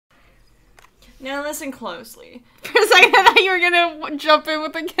Now listen closely. For a second, I thought you were gonna jump in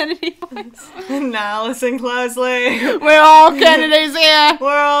with the Kennedy voice. Now listen closely. We're all Kennedys here.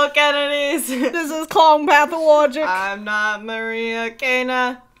 We're all Kennedys. This is Clone Pathologic. I'm not Maria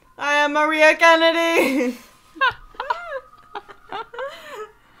Cana. I am Maria Kennedy.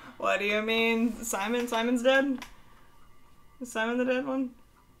 What do you mean, Simon? Simon's dead? Is Simon the dead one?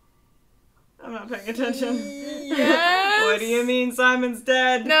 I'm not paying attention. Yes. What do you mean Simon's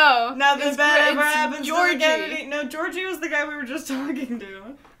dead? No. Nothing bad ever happens Georgie. to the Kennedy. No, Georgie was the guy we were just talking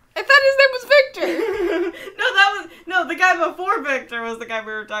to. I thought his name was Victor. No, the guy before Victor was the guy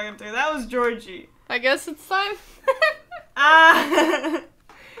we were talking to. That was Georgie. I guess it's Simon.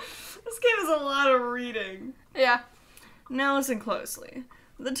 This game is a lot of reading. Yeah. Now listen closely.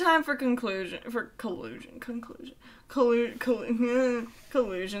 The time for collusion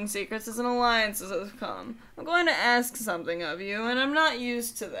secrets and alliances has come. I'm going to ask something of you, and I'm not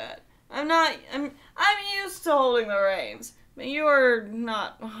used to that. I'm used to holding the reins, but you are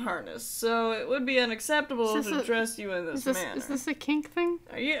not harnessed, so it would be unacceptable to address you in this manner. Is this a kink thing?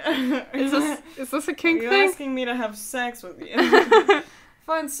 Are you? Is this a kink thing? thing? Are you asking me to have sex with you?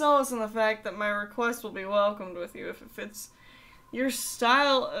 Find solace in the fact that my request will be welcomed with you if it fits your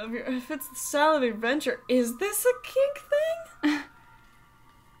style of if it's the style of your venture. Is this a kink thing?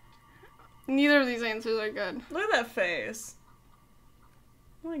 Neither of these answers are good. Look at that face.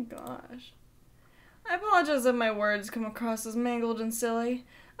 Oh my gosh. I apologize if my words come across as mangled and silly.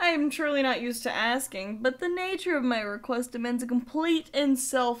 I am truly not used to asking, but the nature of my request demands a complete and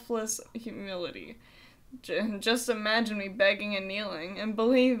selfless humility. Just imagine me begging and kneeling, and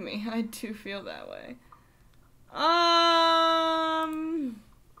believe me, I do feel that way.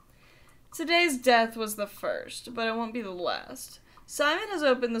 Today's death was the first, but it won't be the last. Simon has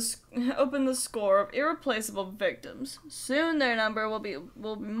opened the score of irreplaceable victims. Soon their number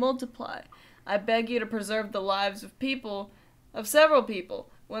will multiply. I beg you to preserve the lives of several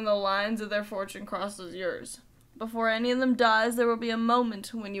people, when the lines of their fortune crosses yours. Before any of them dies, there will be a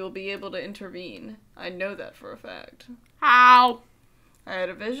moment when you will be able to intervene. I know that for a fact. How? I had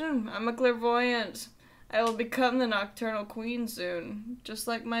a vision. I'm a clairvoyant. I will become the nocturnal queen soon, just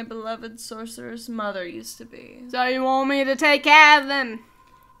like my beloved sorceress mother used to be. So you want me to take care of them?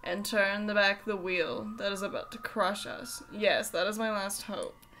 And turn the wheel that is about to crush us. Yes, that is my last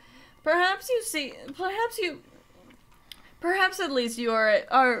hope. Perhaps at least you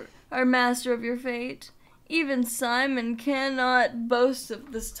are master of your fate. Even Simon cannot boast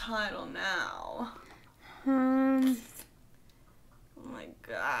of this title now. Oh my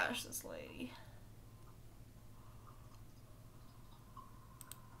gosh, this lady.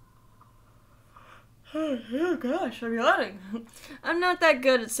 Oh gosh, I'm yawning. I'm not that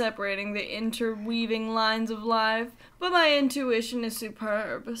good at separating the interweaving lines of life, but my intuition is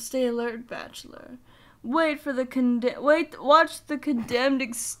superb. Stay alert, bachelor. Watch the condemned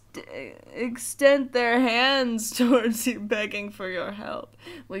extend their hands towards you, begging for your help.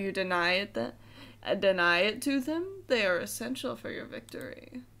 Will you deny it to them? They are essential for your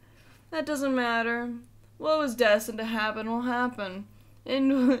victory. That doesn't matter. What was destined to happen will happen.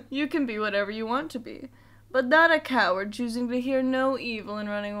 And you can be whatever you want to be, but not a coward choosing to hear no evil and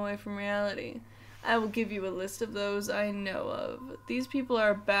running away from reality. I will give you a list of those I know of. These people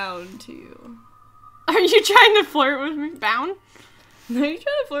are bound to you. Are you trying to flirt with me? Bound? Are you trying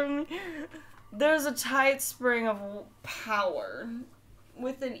to flirt with me? There's a tight spring of power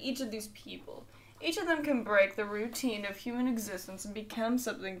within each of these people. Each of them can break the routine of human existence and become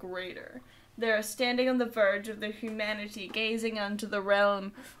something greater. They are standing on the verge of their humanity, gazing onto the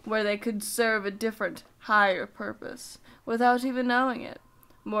realm where they could serve a different, higher purpose, without even knowing it.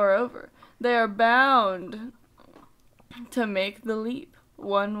 Moreover, they are bound to make the leap,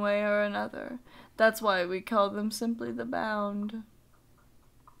 one way or another. That's why we call them simply the Bound.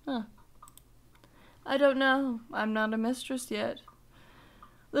 Huh. I don't know. I'm not a mistress yet.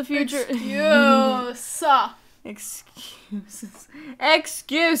 The future... Excuses.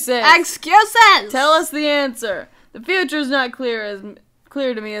 Excuses! Tell us the answer. The future's not clear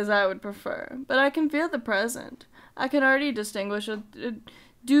to me as I would prefer, but I can feel the present. I can already distinguish a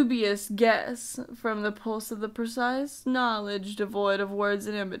dubious guess from the pulse of the precise knowledge devoid of words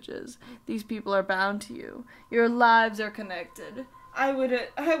and images. These people are bound to you. Your lives are connected. I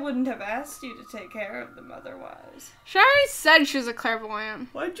wouldn't have asked you to take care of them otherwise. She already said she was a clairvoyant.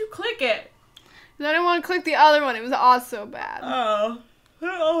 Why'd you click it? I didn't want to click the other one. It was also bad. Oh.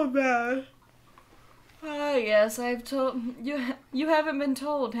 They're all bad. Ah, yes, I've told... You haven't been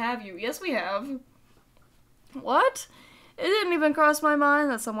told, have you? Yes, we have. What? It didn't even cross my mind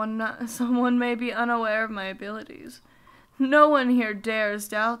that someone may be unaware of my abilities. No one here dares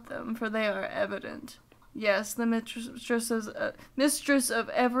doubt them, for they are evident. Yes, the mistress of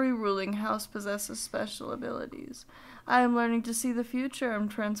every ruling house possesses special abilities. I am learning to see the future and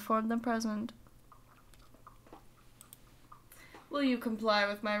transform the present. Will you comply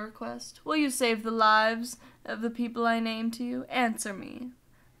with my request? Will you save the lives of the people I name to you? Answer me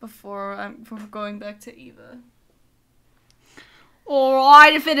before going back to Eva.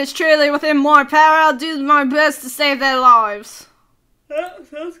 Alright, if it is truly within my power, I'll do my best to save their lives. That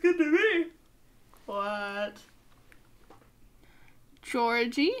sounds good to me. What?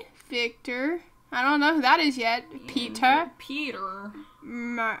 Georgie, Victor, I don't know who that is yet. Peter. Peter.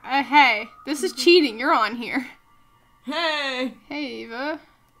 Hey, this is cheating. You're on here. Hey. Hey, Eva.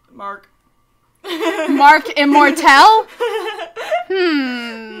 Mark. Mark Immortel?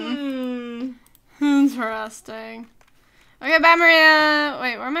 Interesting. Okay, bye, Maria.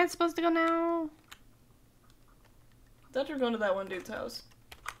 Wait, where am I supposed to go now? I thought you were going to that one dude's house.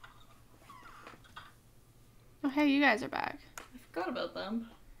 Oh, hey, you guys are back. I forgot about them.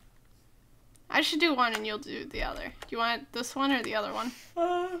 I should do one and you'll do the other. Do you want this one or the other one?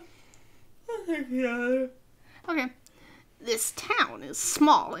 I think the other. Okay. This town is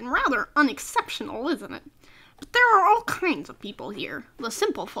small and rather unexceptional, isn't it? But there are all kinds of people here, the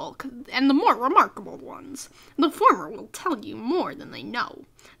simple folk and the more remarkable ones. The former will tell you more than they know.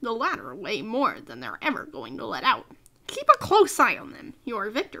 The latter way more than they're ever going to let out. Keep a close eye on them.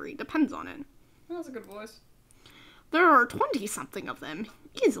 Your victory depends on it. That's a good voice. There are 20-something of them,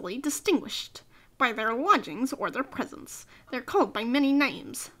 easily distinguished by their lodgings or their presence. They're called by many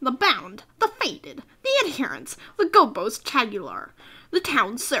names: the Bound, the Fated, the Adherents, the Gobos Tabular, the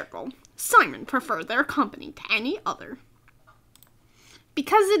Town Circle. Simon preferred their company to any other.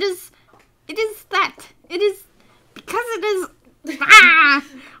 Because we'll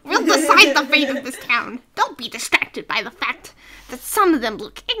decide the fate of this town. Don't be distracted by the fact that some of them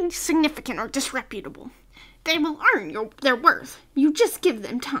look insignificant or disreputable. They will earn their worth. You just give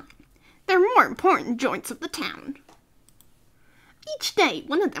them time. They're more important joints of the town. Each day,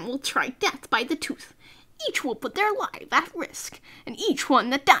 one of them will try death by the tooth. Each will put their life at risk, and each one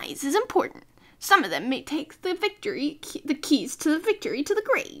that dies is important. Some of them may take the keys to the victory to the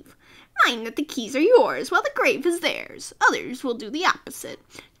grave. Mind that the keys are yours, while the grave is theirs. Others will do the opposite.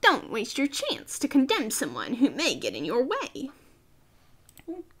 Don't waste your chance to condemn someone who may get in your way.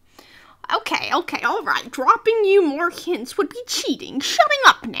 Okay, alright. Dropping you more hints would be cheating. Shutting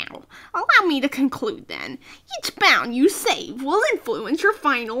up now. Allow me to conclude then. Each bound you save will influence your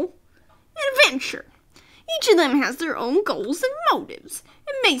final adventure. Each of them has their own goals and motives.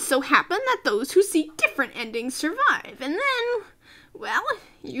 It may so happen that those who seek different endings survive, and then, well,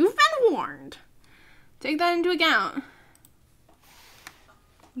 you've been warned. Take that into account.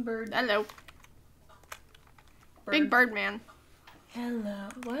 Bird. Hello. Big bird man. Hello.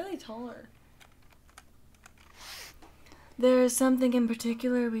 Why are they taller? There is something in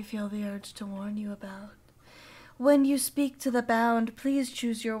particular we feel the urge to warn you about. When you speak to the Bound, please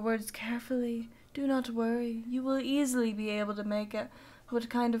choose your words carefully. Do not worry. You will easily be able to make out what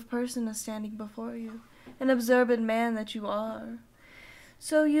kind of person is standing before you, an observant man that you are.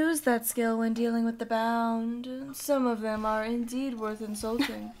 So use that skill when dealing with the Bound. Some of them are indeed worth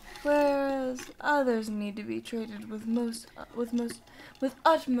insulting, whereas others need to be treated with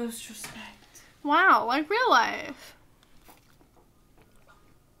utmost respect. Wow, like real life.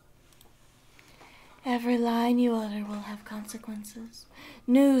 Every line you utter will have consequences.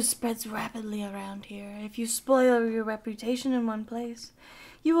 News spreads rapidly around here. If you spoil your reputation in one place,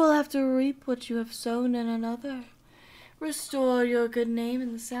 you will have to reap what you have sown in another. Restore your good name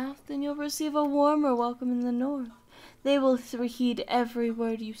in the south, and you'll receive a warmer welcome in the north. They will heed every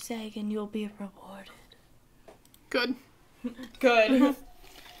word you say, and you'll be rewarded. Good. Good.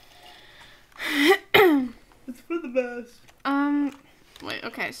 It's for the best. Wait,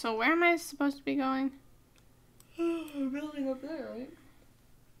 okay, so where am I supposed to be going? We're building up there, right?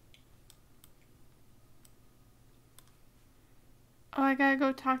 Oh, I gotta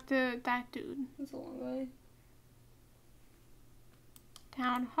go talk to that dude. That's a long way.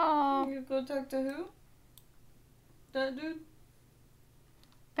 Town hall. You go talk to who? That dude?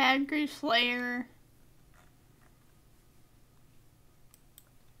 Bad Grief Slayer.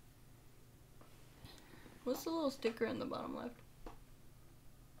 What's the little sticker in the bottom left?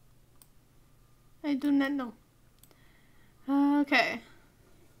 I do not know. Okay.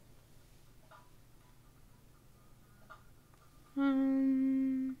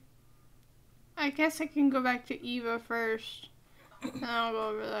 I guess I can go back to Eva first. And I'll go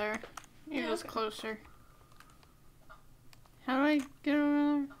over there. Eva's closer. How do I get over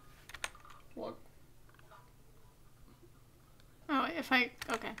there? Look. Oh, if I...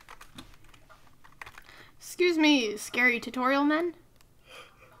 Okay. Excuse me, scary tutorial men?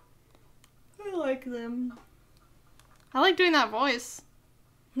 I like them. I like doing that voice.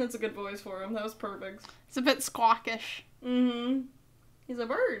 That's a good voice for him. That was perfect. It's a bit squawkish. Mm-hmm. He's a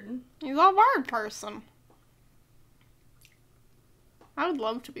bird. He's a bird person. I would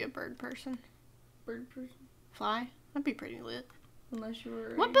love to be a bird person. Bird person. Fly? That'd be pretty lit. Unless you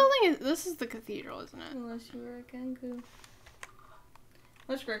were... What building is... This is the cathedral, isn't it? Unless you were a kangaroo.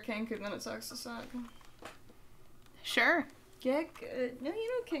 Unless you're a kangaroo, then it sucks to suck. Sure. Yeah, no, you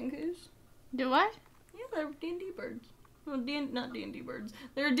know kangaroos. Do I? Yeah, they're D&D birds. Well, not D&D birds.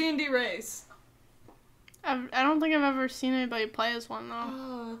 They're a D&D race. I don't think I've ever seen anybody play as one, though.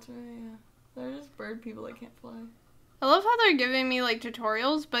 Oh, that's right, yeah. They're just bird people that can't fly. I love how they're giving me, like,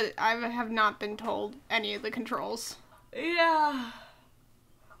 tutorials, but I have not been told any of the controls. Yeah.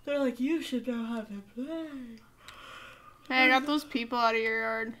 They're like, you should know how to play. Hey, I got those people out of your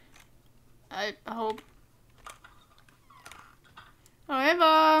yard. I hope. Oh, hey,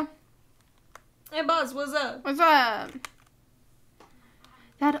 Ba. Hey, boss, what's up? What's up?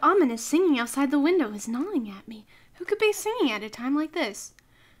 That ominous singing outside the window is gnawing at me. Who could be singing at a time like this?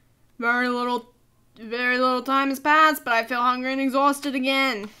 Very little time has passed, but I feel hungry and exhausted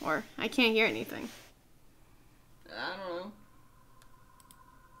again. Or, I can't hear anything. I don't know.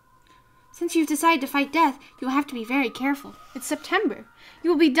 Since you've decided to fight death, you'll have to be very careful. It's September.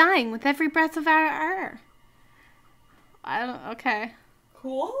 You will be dying with every breath of our air. Okay.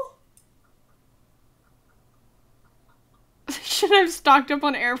 Cool? Should I have stocked up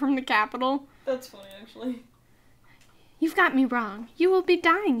on air from the capital? That's funny, actually. You've got me wrong. You will be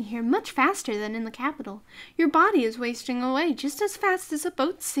dying here much faster than in the capital. Your body is wasting away just as fast as a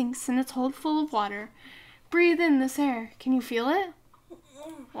boat sinks in its hold full of water. Breathe in this air. Can you feel it?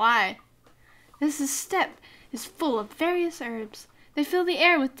 Why? This steppe is full of various herbs. They fill the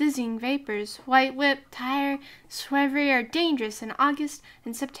air with dizzying vapors. White whip, tire, swevery are dangerous in August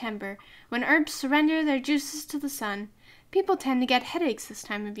and September, when herbs surrender their juices to the sun. People tend to get headaches this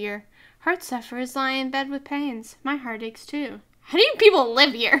time of year. Heart sufferers lie in bed with pains. My heart aches too. How do you people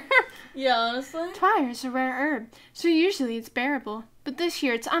live here? Yeah, honestly. Tire is a rare herb, so usually it's bearable. But this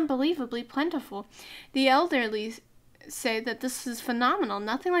year it's unbelievably plentiful. The elderly say that this is phenomenal.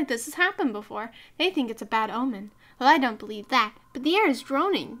 Nothing like this has happened before. They think it's a bad omen. Well, I don't believe that. But the air is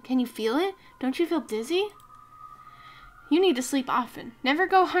droning. Can you feel it? Don't you feel dizzy? You need to sleep often. Never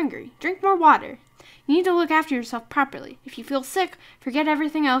go hungry. Drink more water. You need to look after yourself properly. If you feel sick, forget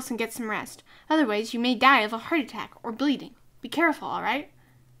everything else and get some rest. Otherwise, you may die of a heart attack or bleeding. Be careful, all right?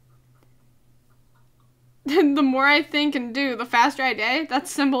 The more I think and do, the faster I die.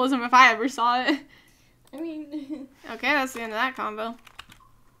 That's symbolism if I ever saw it. I mean... Okay, that's the end of that combo.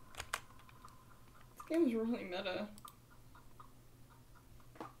 This game is really meta.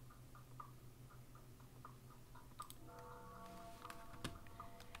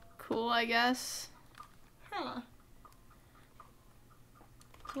 Cool, I guess. Huh.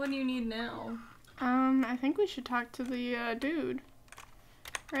 What do you need now? I think we should talk to the dude.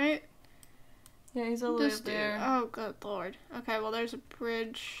 Right? Yeah, he's all the way This up dude. there. Oh, good lord. Okay, well, there's a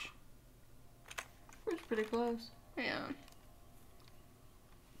bridge. We're pretty close. Yeah.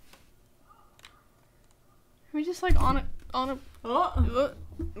 Are we just like on a Oh!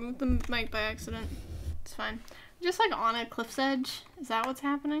 moved the mic by accident. It's fine. Just like on a cliff's edge. Is that what's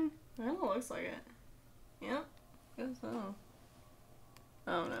happening? I don't know, looks like it. Yeah, guess so.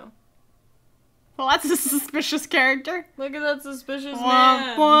 Oh no. Well, that's a suspicious character. Look at that suspicious Wah,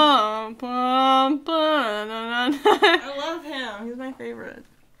 man. wah, wah, wah, na, na, na. I love him. He's my favorite.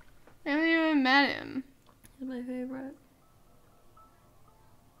 I haven't even met him. He's my favorite.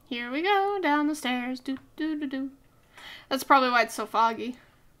 Here we go, down the stairs. Do, do, do, do. That's probably why it's so foggy.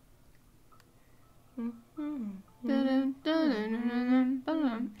 Wait,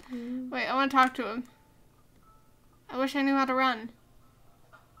 I want to talk to him. I wish I knew how to run.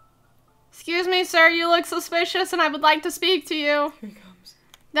 Excuse me, sir, you look suspicious and I would like to speak to you. Here he comes.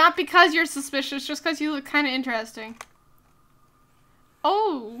 Not because you're suspicious, just because you look kind of interesting.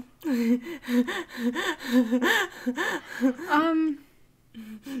 Oh. Oh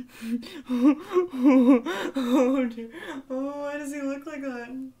dear. Oh, why does he look like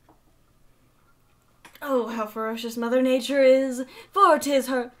that? Oh, how ferocious Mother Nature is, for 'tis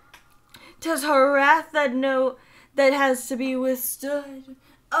her wrath that has to be withstood.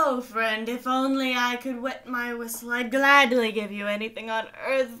 Oh, friend, if only I could wet my whistle, I'd gladly give you anything on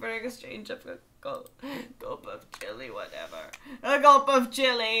earth for exchange of a gulp of chili, whatever. A gulp of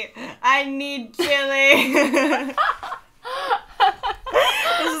chili. I need chili.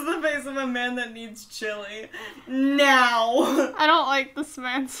 This is the face of a man that needs chili. Now. I don't like this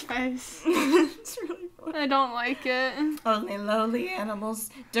man's face. It's really funny. I don't like it. Only lowly animals,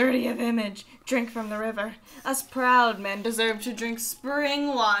 dirty of image, drink from the river. Us proud men deserve to drink spring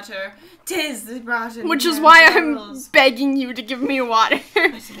water. 'Tis the brought in Which is here why I'm barrels. begging you to give me water.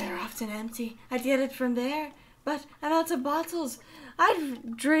 But they're often empty. I'd get it from there, but I'm out of bottles.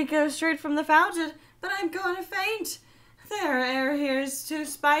 I'd drink straight from the fountain, but I'm going to faint. Their air here is too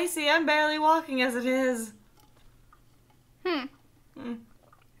spicy. I'm barely walking as it is.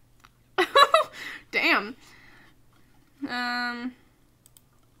 Damn.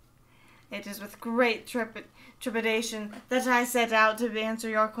 It is with great trepidation that I set out to answer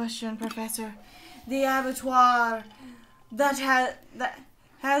your question, Professor. The abattoir that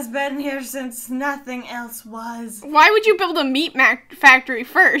has been here since nothing else was. Why would you build a meat factory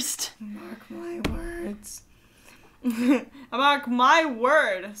first? Mark my words. Mark my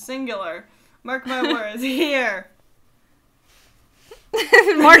word, singular. Mark my words, here.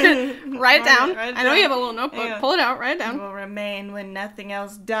 Mark it. Write it down. Write it I know down. you have a little notebook. Yeah. Pull it out. Write it It down. will remain when nothing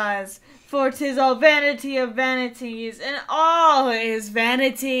else does. For 'tis all vanity of vanities, and all is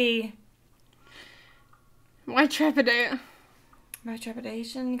vanity. Why trepidate? My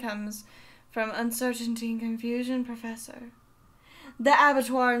trepidation comes from uncertainty and confusion, Professor. The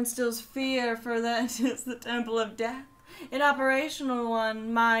abattoir instills fear, for that is the temple of death. An operational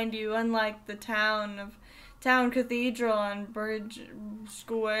one, mind you, unlike the town cathedral on Bridge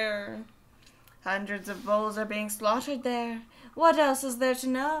Square. Hundreds of bulls are being slaughtered there. What else is there to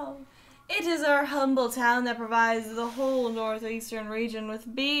know? It is our humble town that provides the whole northeastern region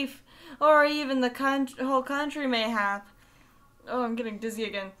with beef, or even the whole country mayhap. Oh, I'm getting dizzy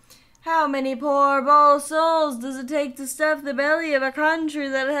again. How many poor bull souls does it take to stuff the belly of a country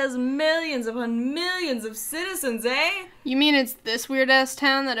that has millions upon millions of citizens, eh? You mean it's this weird-ass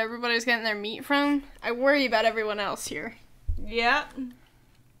town that everybody's getting their meat from? I worry about everyone else here. Yeah.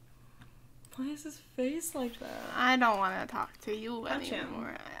 Why is his face like that? I don't want to talk to you Punch him.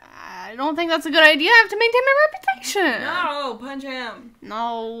 anymore. I don't think that's a good idea. I have to maintain my reputation. No, punch him.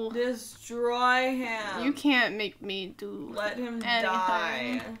 No. Destroy him. You can't make me do Let him anything.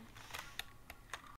 die.